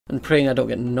and praying I don't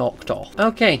get knocked off.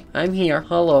 Okay, I'm here.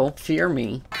 Hello, fear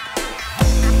me.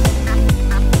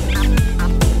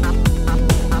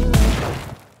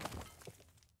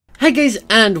 Hi guys,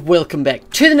 and welcome back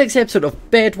to the next episode of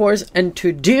Bedwars, and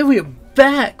today we're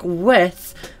back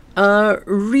with a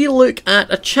relook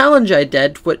at a challenge I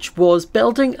did, which was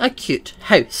building a cute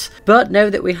house. But now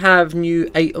that we have new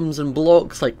items and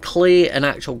blocks like clay and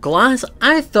actual glass,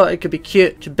 I thought it could be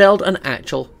cute to build an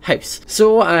actual house.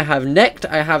 So I have nicked,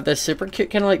 I have this super cute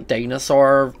kind of like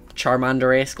dinosaur,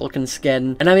 Charmander-esque looking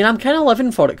skin, and I mean I'm kind of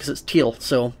living for it because it's teal,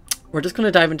 so we're just going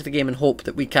to dive into the game and hope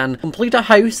that we can complete a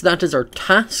house. That is our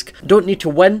task. Don't need to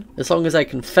win, as long as I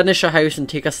can finish a house and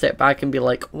take a step back and be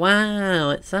like, wow,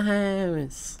 it's a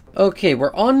house. Okay,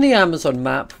 we're on the Amazon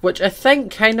map, which I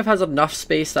think kind of has enough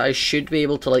space that I should be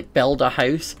able to like build a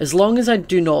house. As long as I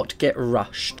do not get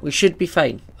rushed, we should be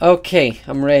fine. Okay,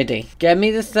 I'm ready. Give me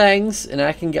the things and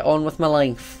I can get on with my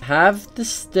life. Have the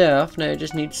stuff. Now I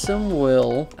just need some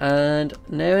wool. And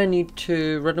now I need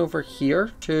to run over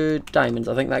here to diamonds.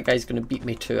 I think that guy's going to beat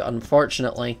me to it,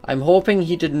 unfortunately. I'm hoping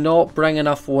he did not bring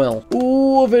enough wool.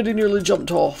 Oh, I very nearly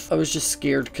jumped off. I was just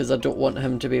scared because I don't want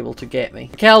him to be able to get me.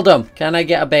 Killed him. Can I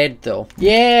get a bed though?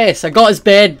 Yes, I got his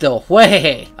bed though.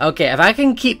 Way. Okay, if I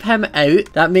can keep him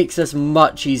out, that makes this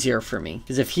much easier for me.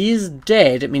 Because if he is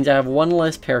dead, it means I have one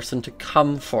less person to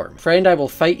come for him. Friend, I will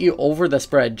fight you over this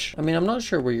bridge. I mean, I'm not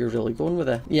sure where you're really going with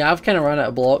it. Yeah, I've kind of run out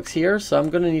of blocks here, so I'm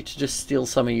going to need to just steal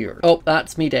some of yours. Oh,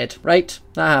 that's me dead. Right,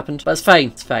 that happened. But it's fine.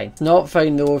 It's fine. It's not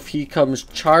fine though if he comes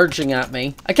charging at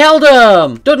me. I killed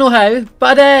him! Don't know how,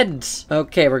 but I did!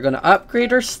 Okay, we're going to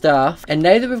upgrade our stuff. And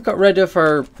now that we've got rid of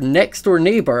our next door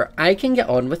neighbor, I can get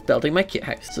on with building my cute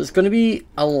house. So it's going to be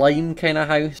a lime kind of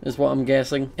house, is what I'm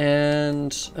guessing.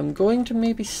 And I'm going to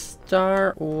maybe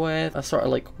start with a sort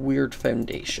of like weird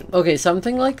foundation. Okay,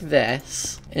 something like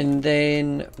this. And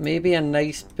then maybe a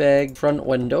nice big front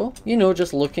window. You know,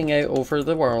 just looking out over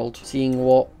the world, seeing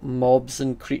what mobs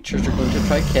and creatures are going to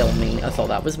try kill me. I thought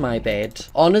that was my bed.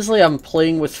 Honestly, I'm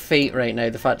playing with fate right now.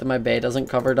 The fact that my bed isn't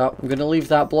covered up. I'm going to leave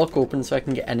that block open so I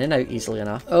can get in and out easily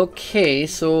enough. Okay,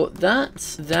 so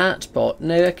that's that spot.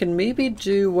 Now I can maybe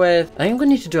do with, I think I'm going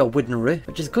to need to do a wooden roof,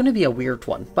 which is going to be a weird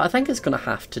one, but I think it's going to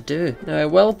have to do. Now I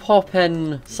will pop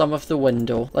in some of the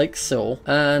window like so,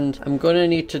 and I'm going to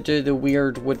need to do the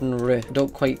weird wooden roof. I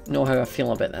don't quite know how I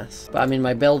feel about this, but I mean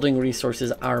my building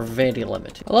resources are very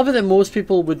limited. I love it that most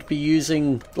people would be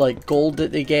using like gold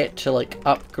that they get to like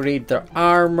upgrade their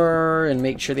armor and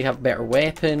make sure they have better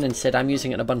weapon. Instead I'm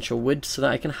using it in a bunch of wood so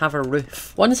that I can have a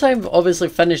roof. Once I've obviously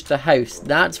finished the house,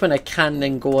 that's when I can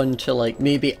then go on to like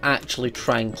maybe actually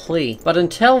try and play. But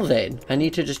until then, I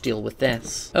need to just deal with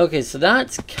this. Okay, so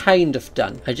that's kind of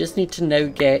done. I just need to now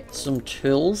get some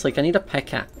tools. Like I need a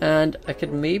pickaxe, and I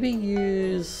could maybe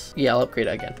use, yeah, I'll upgrade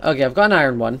it again. Okay, I've got an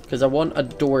iron one because I want a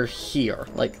door here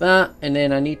like that, and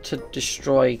then I need to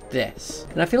destroy this.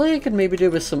 And I feel like I could maybe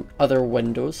do with some other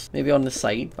windows, maybe on the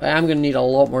side. But I am going to need a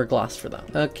lot more glass for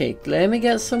that. Okay, let me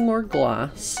get some more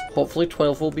glass. Hopefully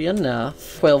 12 will be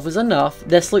enough. 12 is enough.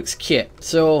 This looks cute.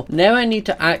 So now I need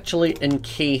to actually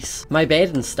encase my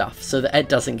bed and stuff so that it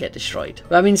doesn't get destroyed.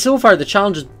 But I mean, so far the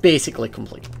challenge is basically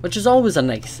complete, which is always a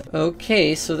nice thing.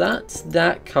 Okay, so that's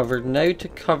that covered. Now to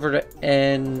cover it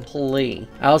in clay.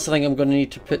 I also think I'm going to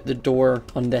need to put the door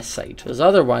on this side, because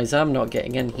otherwise I'm not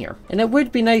getting in here. And it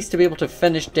would be nice to be able to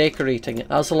finish decorating it.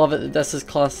 I also love it that this is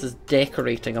classed as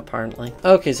decorating apparently.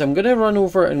 Okay, so I'm going to run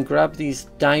over and grab these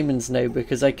diamonds now,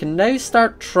 because I can now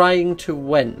start trying to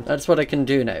win. That's what I can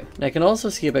do now. And I can also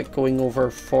see about going over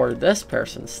for this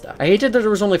person's stuff. I hated that there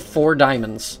was only 4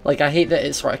 diamonds. Like I hate that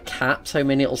it sort of caps how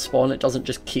many it'll spawn. It doesn't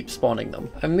just keep spawning them.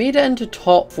 I made it into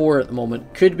top 4 at the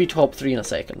moment. Could be top 3 in a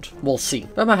second. We'll see.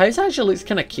 But my house actually looks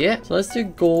kind of cute. So let's do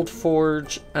gold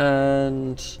forge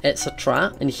and it's a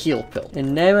trap and heal pill.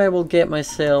 And now I will get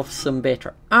myself some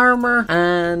better armor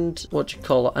and what you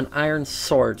call it, an iron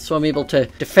sword, so I'm able to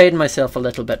defend myself a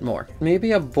little bit more.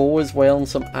 Maybe a bow as well and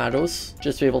some arrows,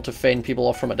 just to be able to fend people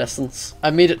off from a distance. I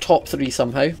made it top 3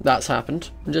 somehow. That's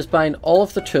happened. I'm just buying all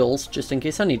of the tools just in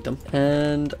case I need them,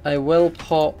 and I will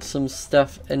pop some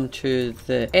stuff into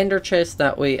the ender chest,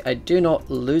 that way I do not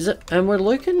lose it. And we're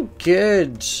looking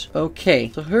good.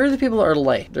 Okay, so who are the people that are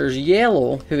left? There's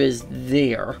yellow, who is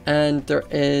there, and there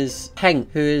is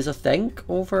pink, who is I think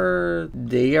over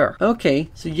there. Okay,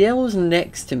 so yellow's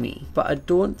next to me, but I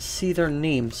don't see their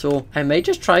name, so I might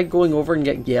just try going over and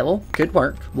get yellow. Could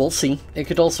work. We'll see. It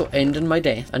could also end in my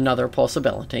death. Another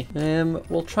possibility.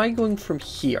 We'll try going from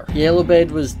here. Yellow bed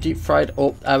was deep fried.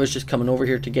 Oh, I was just coming over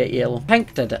here to get yellow.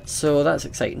 Pink did it, so that's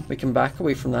exciting. We can back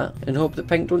away from that and hope that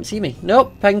Pink don't see me.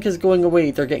 Nope, Pink is going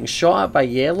away. They're getting shot at by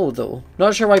Yellow though.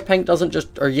 Not sure why Pink doesn't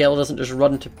just, or Yellow doesn't just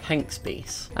run to Pink's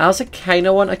base. I also kind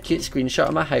of want a cute screenshot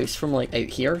of my house from like out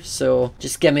here, so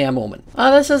just give me a moment.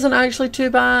 Oh, this isn't actually too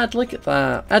bad. Look at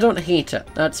that. I don't hate it.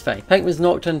 That's fine. Pink was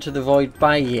knocked into the void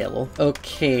by Yellow.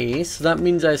 Okay, so that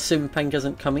means I assume Pink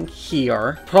isn't coming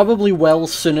here. Probably will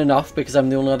soon enough because I'm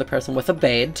the only other person with a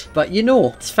bed. But you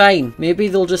know, it's fine. Maybe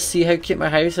they'll just see how cute my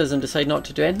house is and decide not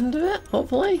to do anything to it.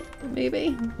 Hopefully.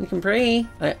 Maybe. We can pray.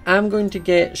 I am going to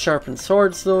get sharpened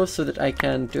swords though so that I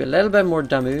can do a little bit more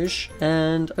damage.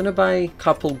 And I'm going to buy a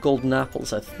couple golden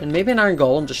apples and maybe an iron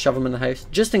golem, just shove him in the house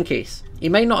just in case. He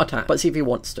might not attack, but see if he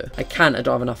wants to. I can't, I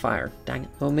don't have enough iron. Dang it.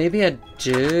 Well, maybe I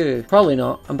do. Probably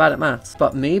not. I'm bad at maths.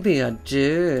 But maybe I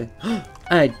do.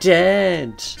 I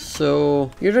did. So,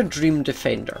 you're a dream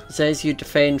defender. It says you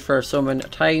defend for some amount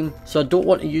of time, so I don't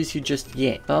want to use you just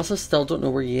yet. I also still don't know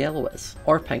where Yellow is.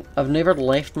 Or Pink. I've never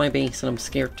left my base and I'm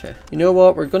scared to. You know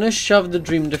what? We're going to shove the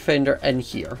dream defender in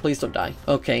here. Please don't die.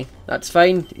 Okay, that's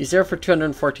fine. He's there for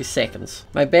 240 seconds.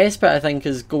 My best bet, I think,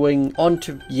 is going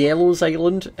onto Yellow's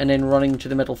island and then running to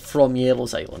the middle from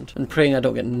Yellow's island and praying I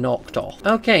don't get knocked off.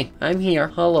 Okay, I'm here.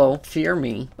 Hello. Fear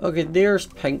me. Okay, there's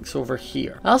Pink's over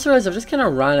here. I also realized I've just kind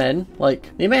of ran in.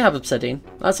 Like, they may have obsidian.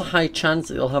 That's a high chance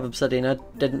that they'll have obsidian. I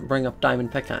didn't bring up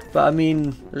diamond pickaxe. But I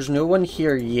mean, there's no one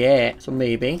here yet. So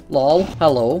maybe. Lol.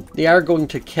 Hello. They are going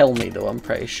to kill me though, I'm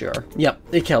pretty sure. Yep,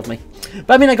 they killed me.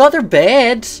 But I mean, I got their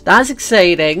bed. That's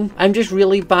exciting. I'm just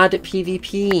really bad at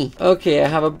PvP. Okay, I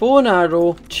have a bow and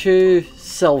arrow, 2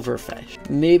 silverfish.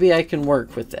 Maybe I can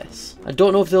work with this. I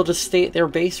don't know if they'll just stay at their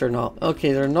base or not.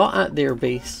 Okay, they're not at their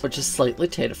base, which is slightly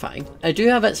terrifying. I do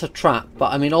have it's a trap,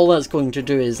 but I mean, all that's going to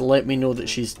do is let me know that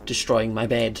she's destroying my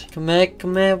bed. Come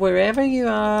here, wherever you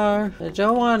are. I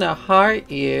don't want to hurt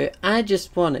you. I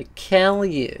just want to kill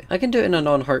you. I can do it in a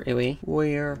non-hurty way.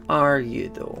 Where are you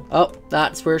though? Oh,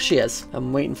 that's where she is.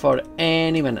 I'm waiting for it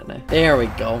any minute now. There we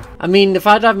go. I mean, if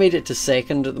I'd have made it to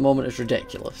second at the moment, it's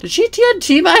ridiculous. Did she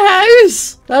TNT my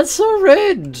house? That's so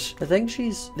rude. I think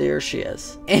she's there. She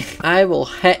is. I will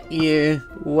hit you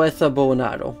with a bow and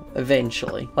arrow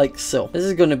eventually, like so. This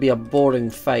is going to be a boring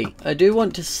fight. I do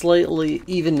want to slightly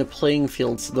even the playing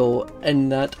fields though, in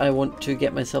that I want to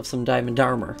get myself some diamond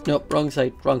armor. Nope, wrong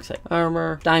side.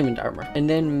 Armor, diamond armor, and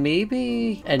then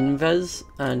maybe invis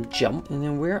and jump. And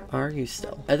then where are you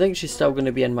still? I think she's still going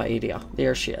to be in my area.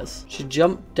 There she is. She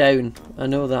jumped down. I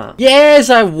know that. Yes,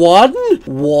 I won.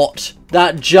 What?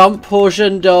 That jump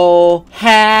potion though.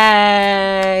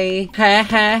 Hey.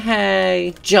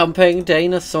 Jumping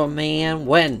dinosaur man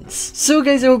wins. So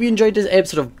guys, I hope you enjoyed this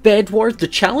episode of Bedwars. The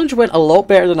challenge went a lot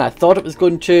better than I thought it was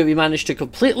going to. We managed to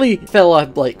completely fill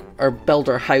up or build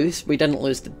our house. We didn't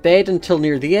lose the bed until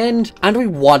near the end. And we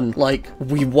won.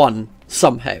 We won.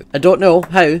 Somehow. I don't know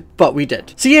how, but we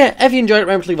did. So yeah, if you enjoyed it,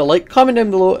 remember to leave a like, comment down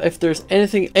below if there's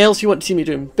anything else you want to see me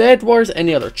do in Bedwars,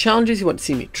 any other challenges you want to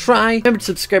see me try. Remember to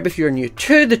subscribe if you're new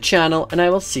to the channel, and I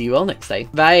will see you all next time.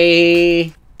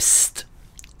 Bye! Psst.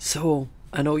 So,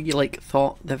 I know you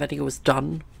thought the video was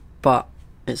done, but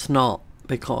it's not,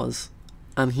 because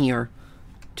I'm here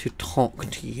to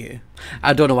talk to you.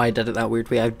 I don't know why I did it that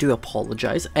weird way. I do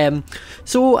apologise.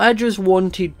 So I just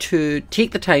wanted to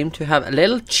take the time to have a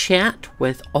little chat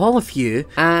with all of you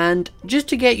and just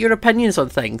to get your opinions on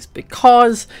things,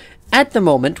 because at the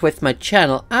moment with my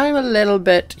channel I'm a little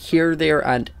bit here, there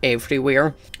and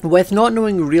everywhere with not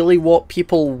knowing really what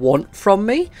people want from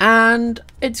me, and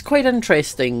it's quite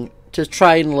interesting to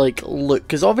try and look,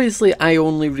 because obviously I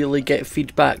only really get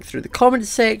feedback through the comment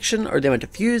section, or the amount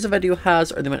of views a video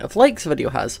has, or the amount of likes a video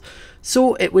has.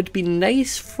 So it would be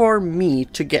nice for me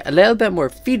to get a little bit more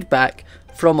feedback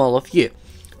from all of you.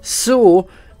 So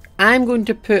I'm going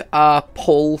to put a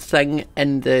poll thing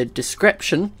in the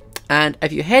description, and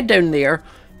if you head down there,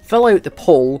 fill out the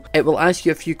poll. It will ask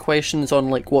you a few questions on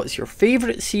what's your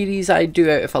favourite series I do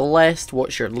out of a list,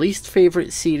 what's your least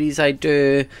favourite series I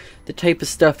do, the type of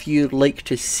stuff you'd like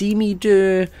to see me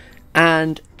do,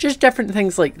 and just different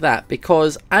things like that,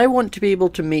 because I want to be able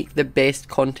to make the best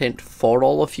content for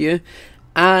all of you,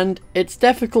 and it's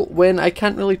difficult when I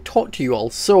can't really talk to you all.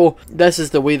 So this is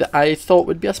the way that I thought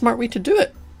would be a smart way to do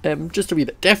it. Just a wee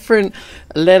bit different,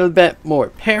 a little bit more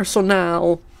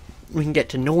personal. We can get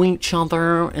to know each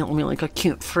other. It'll be like a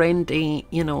cute friendly,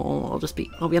 you know,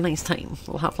 it'll be a nice time.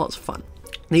 We'll have lots of fun.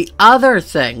 The other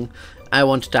thing I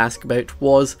wanted to ask about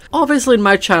was, obviously in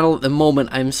my channel at the moment,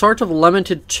 I'm sort of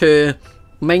limited to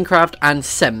Minecraft and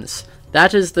Sims.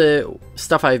 That is the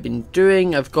stuff I've been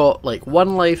doing. I've got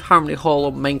One Life, Harmony Hollow,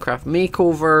 Minecraft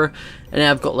Makeover, and then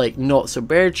I've got Not So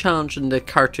Bird Challenge and the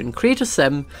Cartoon Create a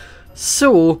Sim.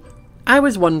 So I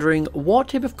was wondering what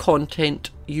type of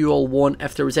content you all want,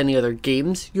 if there was any other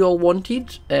games you all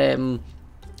wanted,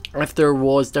 if there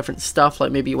was different stuff,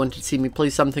 like maybe you wanted to see me play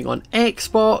something on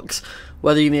Xbox,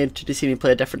 whether you wanted to see me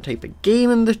play a different type of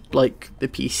game in the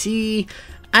PC.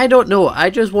 I don't know, I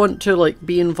just want to like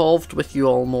be involved with you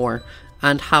all more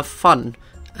and have fun,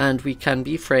 and we can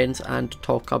be friends and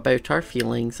talk about our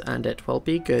feelings, and it will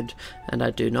be good. And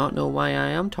I do not know why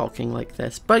I am talking like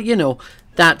this, but you know,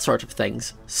 that sort of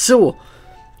things. So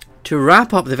to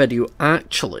wrap up the video,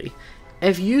 actually,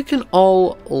 if you can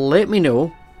all let me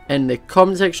know in the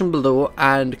comment section below,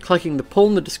 and clicking the poll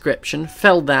in the description,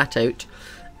 fill that out,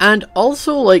 and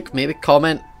also like maybe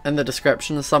comment in the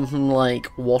description something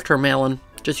like watermelon.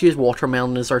 Just use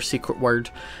watermelon as our secret word.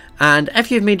 And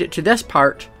if you've made it to this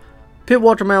part, put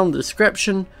watermelon in the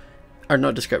description, or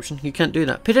not description, you can't do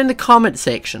that, put it in the comment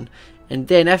section, and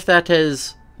then if that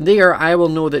is there, I will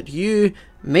know that you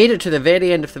made it to the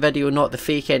very end of the video, not the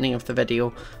fake ending of the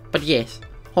video. But yes,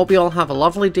 hope you all have a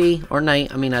lovely day or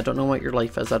night. I mean, I don't know what your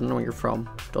life is, I don't know where you're from,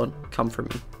 don't come for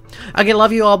me. Okay,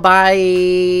 love you all,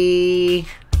 bye.